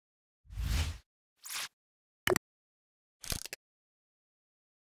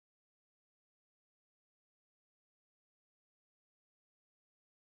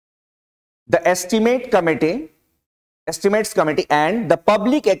the Estimates Committee and the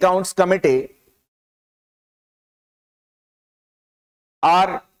Public Accounts Committee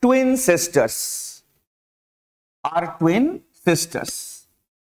are twin sisters.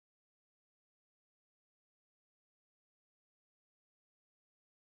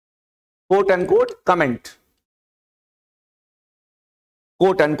 Quote unquote comment.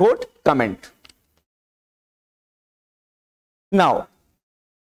 Quote unquote comment. Now,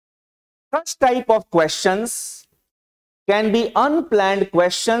 such type of questions can be unplanned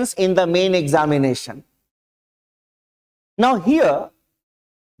questions in the main examination. Now here,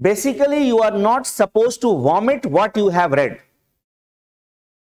 basically you are not supposed to vomit what you have read.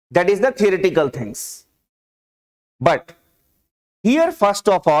 That is the theoretical things. But here, first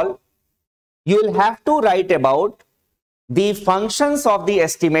of all, you will have to write about the functions of the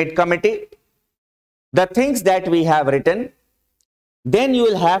estimate committee, the things that we have written. Then you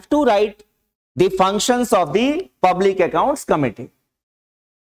will have to write the functions of the public accounts committee.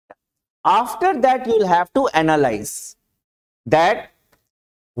 After that, you will have to analyze that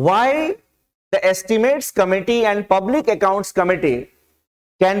why the estimates committee and public accounts committee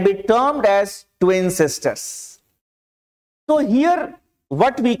can be termed as twin sisters. So here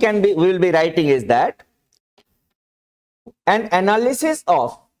what we will be writing is that an analysis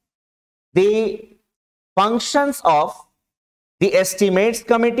of the functions of the estimates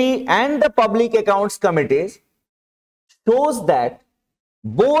committee and the public accounts committees shows that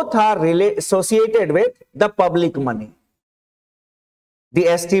both are associated with the public money. The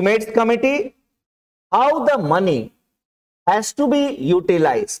estimates committee, how the money has to be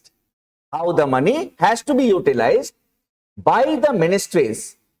utilized. How the money has to be utilized by the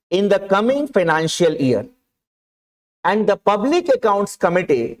ministries in the coming financial year. And the public accounts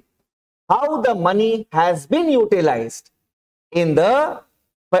committee, how the money has been utilized in the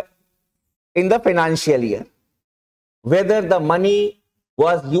financial year. Whether the money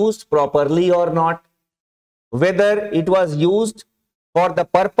was used properly or not, whether it was used for the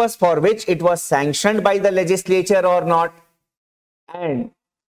purpose for which it was sanctioned by the legislature or not. And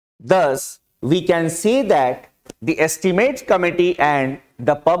thus, we can say that the estimates committee and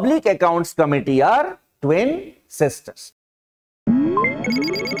the public accounts committee are twin sisters.